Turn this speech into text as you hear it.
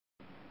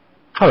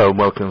Hello and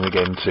welcome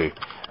again to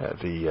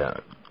the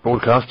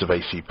broadcast of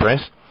AC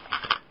Press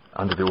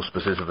under the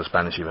auspices of the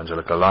Spanish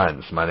Evangelical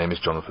Alliance. My name is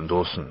Jonathan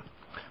Dawson.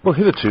 Well,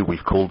 hitherto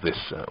we've called this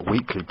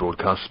weekly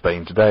broadcast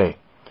Spain Today,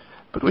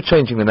 but we're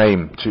changing the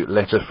name to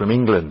Letter from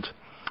England,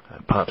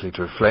 partly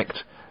to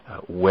reflect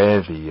where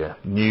the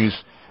news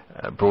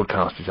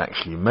broadcast is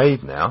actually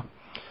made now,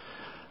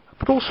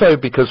 but also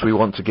because we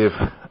want to give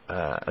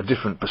a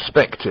different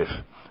perspective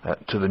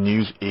to the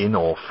news in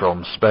or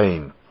from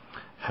Spain.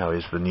 How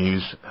is the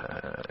news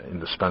in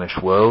the Spanish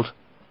world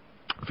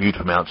viewed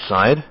from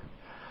outside,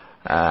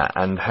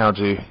 and how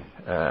does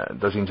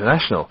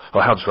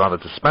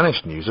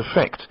Spanish news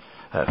affect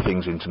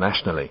things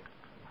internationally?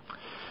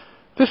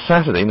 This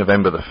Saturday,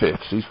 November the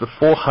 5th, sees the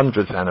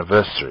 400th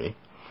anniversary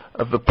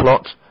of the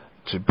plot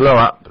to blow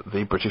up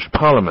the British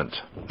Parliament,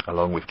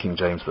 along with King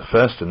James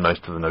I and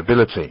most of the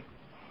nobility.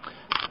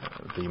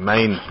 The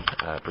main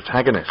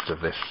protagonist of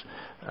this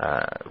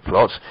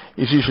plot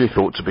is usually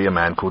thought to be a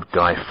man called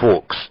Guy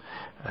Fawkes.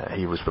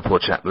 He was the poor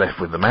chap left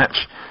with the match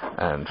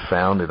and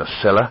found in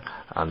a cellar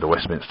under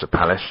Westminster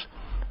Palace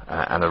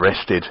and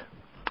arrested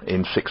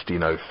in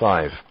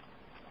 1605.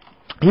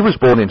 He was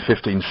born in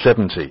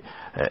 1570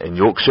 in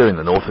Yorkshire in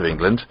the north of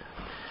England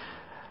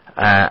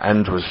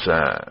and was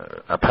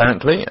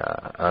apparently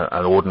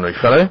an ordinary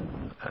fellow,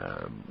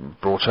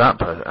 brought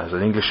up as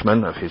an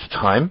Englishman of his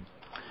time,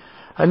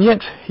 and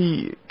yet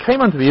he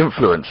came under the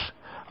influence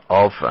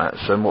of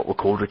some what were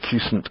called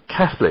recusant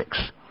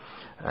Catholics.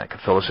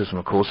 Catholicism,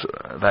 of course,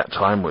 at that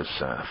time was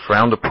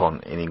frowned upon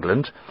in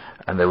England,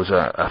 and there was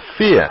a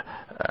fear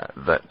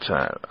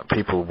that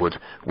people would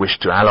wish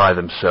to ally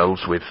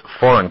themselves with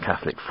foreign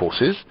Catholic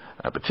forces,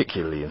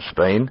 particularly in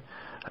Spain,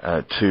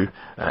 to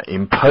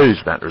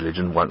impose that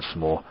religion once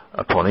more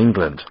upon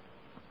England.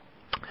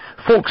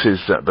 Fawkes is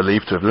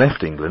believed to have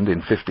left England in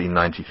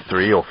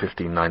 1593 or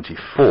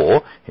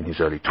 1594, in his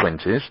early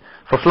 20s,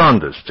 for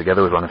Flanders,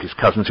 together with one of his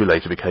cousins who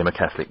later became a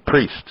Catholic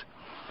priest.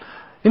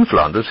 In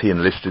Flanders, he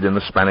enlisted in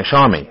the Spanish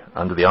army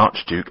under the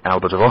Archduke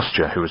Albert of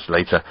Austria, who was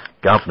later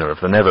governor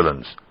of the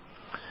Netherlands.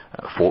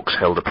 Fawkes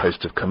held a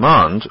post of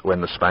command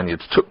when the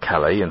Spaniards took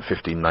Calais in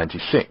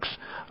 1596,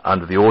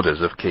 under the orders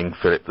of King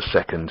Philip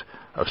II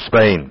of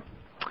Spain.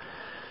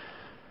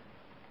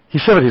 He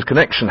severed his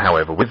connection,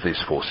 however, with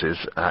these forces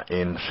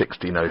in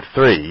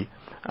 1603,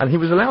 and he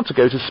was allowed to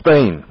go to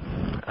Spain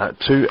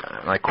to,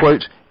 and I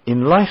quote,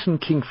 enlighten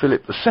King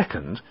Philip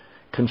II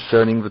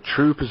concerning the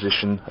true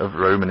position of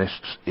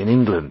Romanists in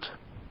England.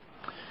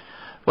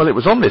 Well, it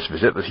was on this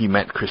visit that he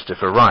met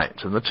Christopher Wright,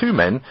 and the two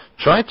men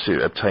tried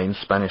to obtain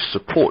Spanish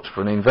support for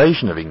an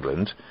invasion of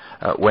England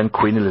when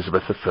Queen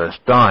Elizabeth I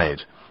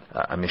died,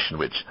 a mission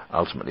which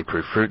ultimately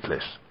proved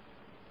fruitless.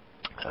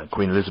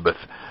 Queen Elizabeth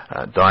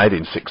died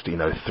in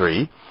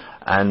 1603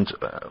 and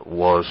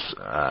was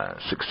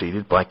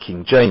succeeded by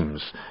King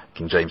James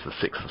VI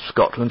of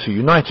Scotland, who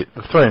united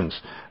the thrones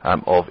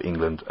of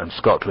England and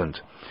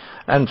Scotland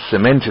and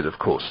cemented, of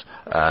course,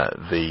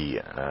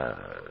 the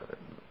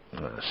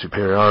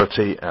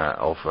superiority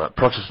of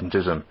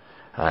Protestantism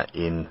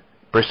in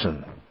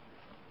Britain.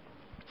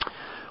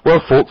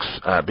 Well, Fawkes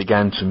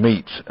began to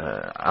meet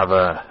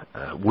other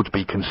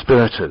would-be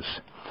conspirators,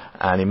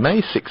 and in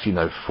May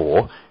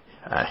 1604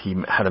 he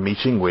had a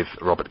meeting with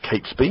Robert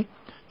Catesby,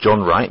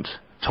 John Wright,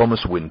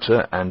 Thomas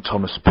Winter and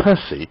Thomas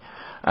Percy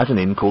at an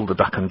inn called the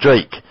Duck and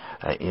Drake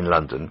in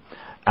London,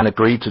 and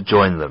agreed to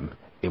join them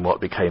in what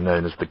became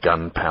known as the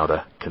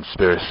Gunpowder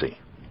Conspiracy.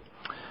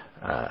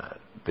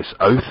 This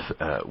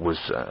oath was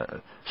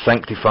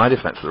sanctified, if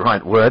that's the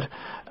right word,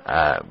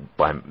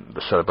 by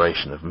the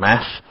celebration of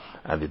Mass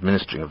and the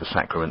administering of the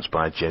sacraments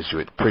by a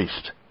Jesuit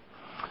priest.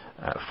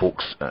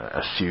 Fawkes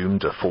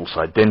assumed a false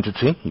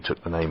identity. He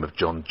took the name of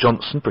John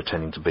Johnson,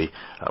 pretending to be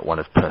one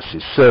of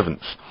Percy's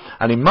servants.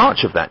 And in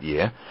March of that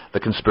year, the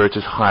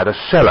conspirators hired a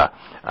cellar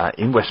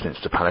in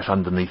Westminster Palace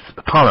underneath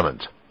the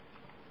Parliament.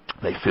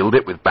 They filled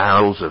it with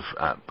barrels of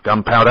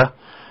gunpowder,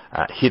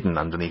 hidden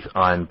underneath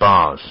iron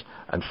bars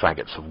and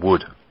faggots of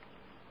wood.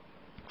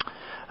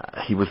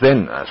 He was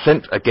then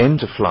sent again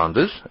to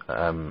Flanders,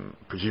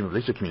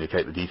 presumably to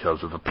communicate the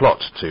details of the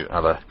plot to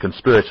other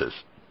conspirators.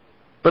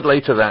 But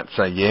later that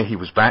year he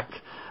was back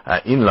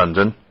in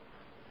London,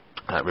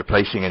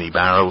 replacing any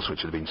barrels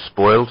which had been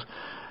spoiled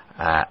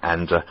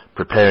and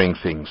preparing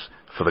things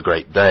for the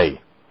great day.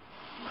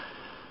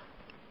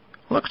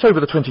 On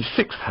October the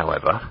 26th,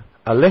 however,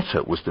 a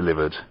letter was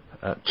delivered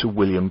to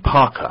William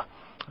Parker,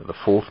 the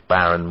 4th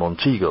Baron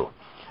Monteagle,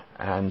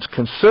 and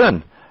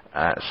concern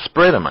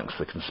spread amongst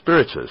the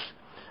conspirators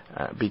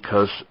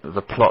because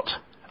the plot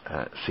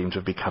seemed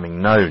to be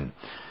becoming known.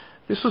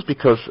 This was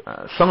because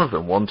some of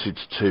them wanted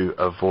to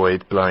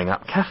avoid blowing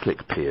up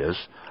Catholic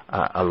peers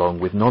along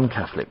with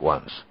non-Catholic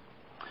ones.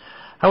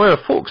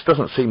 However, Fawkes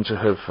doesn't seem to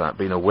have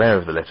been aware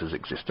of the letter's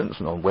existence,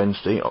 and on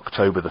Wednesday,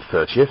 October the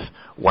 30th,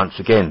 once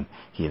again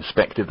he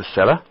inspected the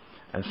cellar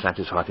and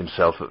satisfied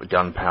himself that the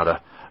gunpowder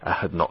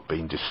had not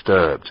been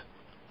disturbed.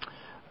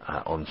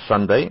 On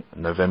Sunday,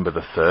 November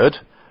the 3rd,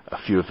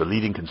 a few of the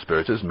leading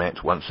conspirators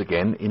met once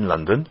again in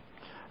London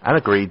and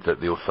agreed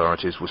that the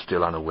authorities were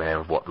still unaware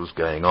of what was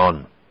going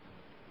on.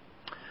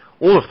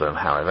 All of them,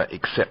 however,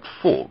 except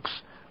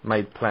Fawkes,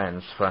 made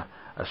plans for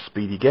a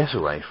speedy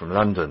getaway from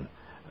London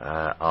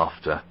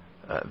after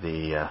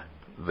the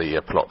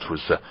plot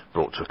was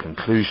brought to a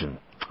conclusion,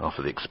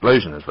 after the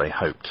explosion, as they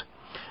hoped.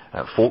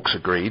 Fawkes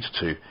agreed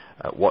to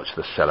watch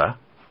the cellar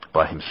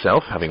by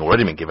himself, having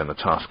already been given the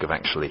task of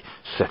actually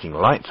setting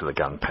light to the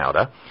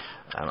gunpowder,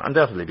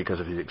 undoubtedly because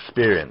of his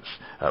experience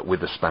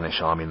with the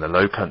Spanish army in the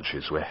Low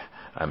Countries, where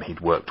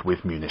he'd worked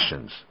with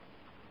munitions.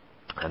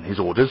 And his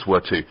orders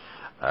were to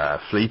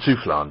flee to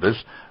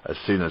Flanders as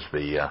soon as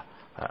the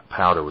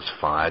powder was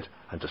fired,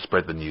 and to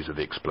spread the news of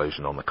the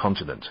explosion on the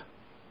continent.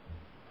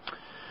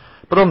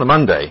 But on the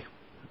Monday,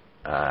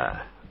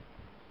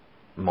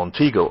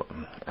 Monteagle,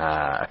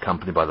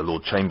 accompanied by the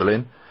Lord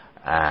Chamberlain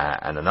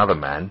and another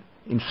man,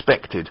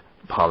 inspected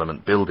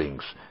Parliament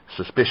buildings,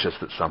 suspicious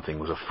that something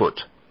was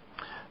afoot.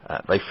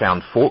 They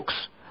found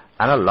Fawkes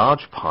and a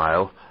large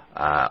pile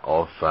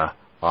of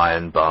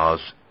iron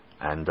bars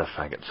and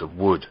faggots of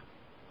wood.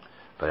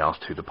 They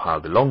asked who the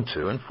pile belonged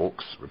to, and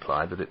Fawkes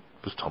replied that it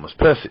was Thomas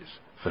Percy's,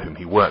 for whom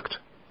he worked.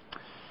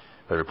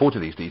 They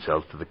reported these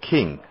details to the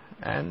king,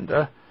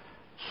 and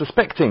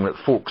suspecting that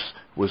Fawkes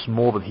was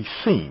more than he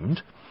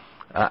seemed,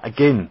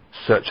 again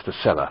searched the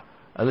cellar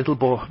a little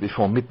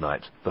before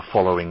midnight the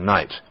following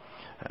night,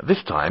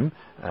 this time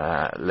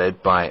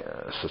led by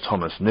Sir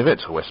Thomas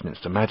Knivet, a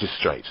Westminster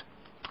magistrate.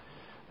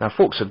 Now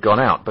Fawkes had gone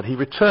out, but he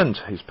returned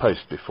to his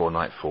post before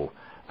nightfall,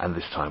 and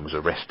this time was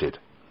arrested.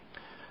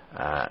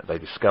 They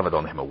discovered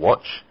on him a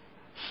watch,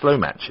 slow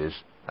matches,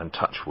 and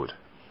touchwood.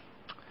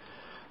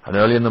 And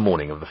early in the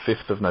morning of the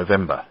 5th of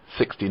November,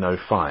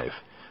 1605,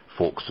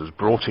 Fawkes was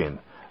brought in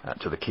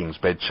to the king's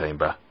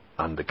bedchamber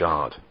under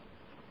guard.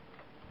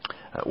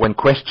 When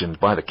questioned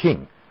by the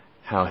king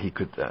how he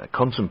could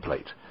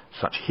contemplate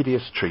such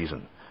hideous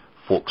treason,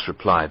 Fawkes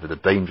replied that a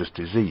dangerous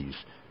disease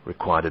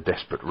required a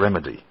desperate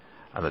remedy,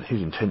 and that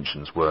his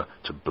intentions were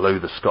to blow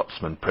the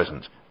Scotsmen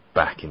present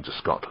back into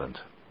Scotland.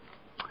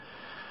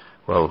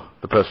 Well,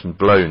 the person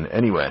blown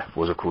anywhere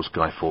was, of course,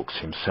 Guy Fawkes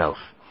himself.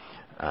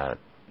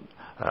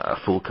 A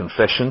full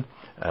confession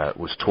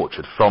was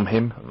tortured from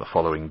him in the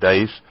following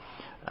days,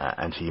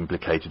 and he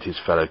implicated his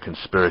fellow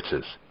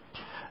conspirators.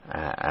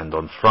 And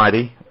on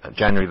Friday,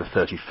 January the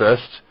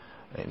 31st,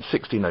 in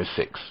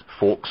 1606,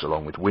 Fawkes,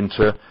 along with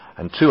Winter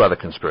and two other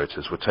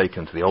conspirators, were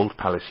taken to the old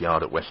palace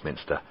yard at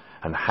Westminster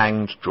and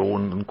hanged,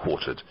 drawn and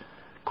quartered,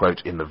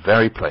 quote, in the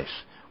very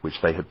place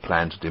which they had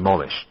planned to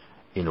demolish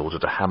in order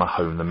to hammer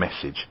home the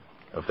message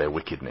of their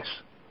wickedness.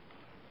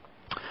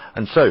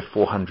 And so,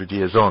 400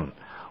 years on,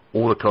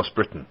 all across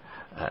Britain,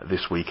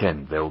 this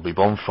weekend there will be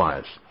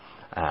bonfires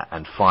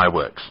and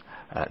fireworks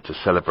to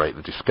celebrate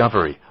the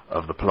discovery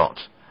of the plot,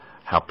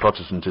 how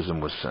Protestantism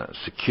was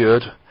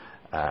secured,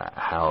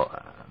 how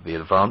the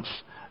advance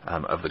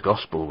of the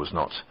gospel was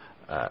not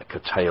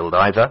curtailed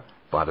either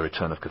by the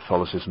return of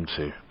Catholicism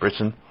to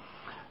Britain,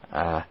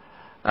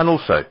 and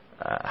also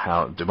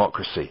how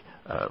democracy,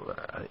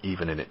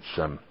 even in its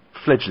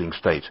fledgling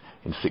state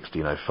in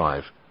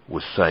 1605,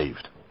 was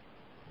saved.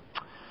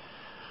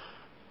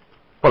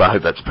 Well, I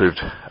hope that's proved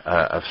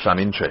of some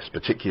interest,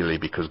 particularly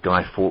because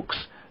Guy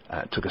Fawkes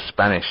took a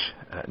Spanish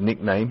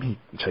nickname.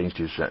 He changed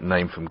his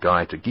name from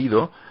Guy to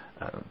Guido,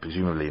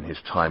 presumably in his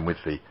time with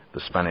the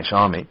Spanish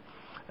army,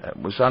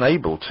 was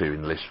unable to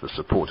enlist the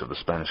support of the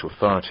Spanish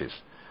authorities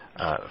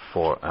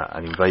for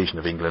an invasion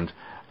of England,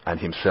 and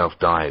himself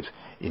died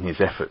in his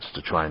efforts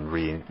to try and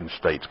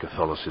reinstate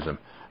Catholicism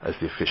as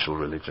the official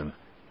religion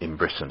in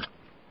Britain.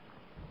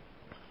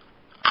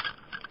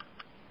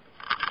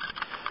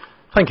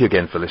 Thank you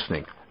again for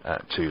listening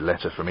to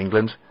Letter from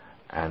England,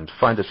 and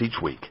find us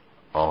each week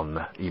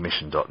on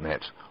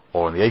emission.net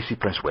or on the AC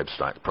Press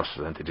website,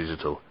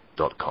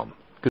 ProtestantDigital.com.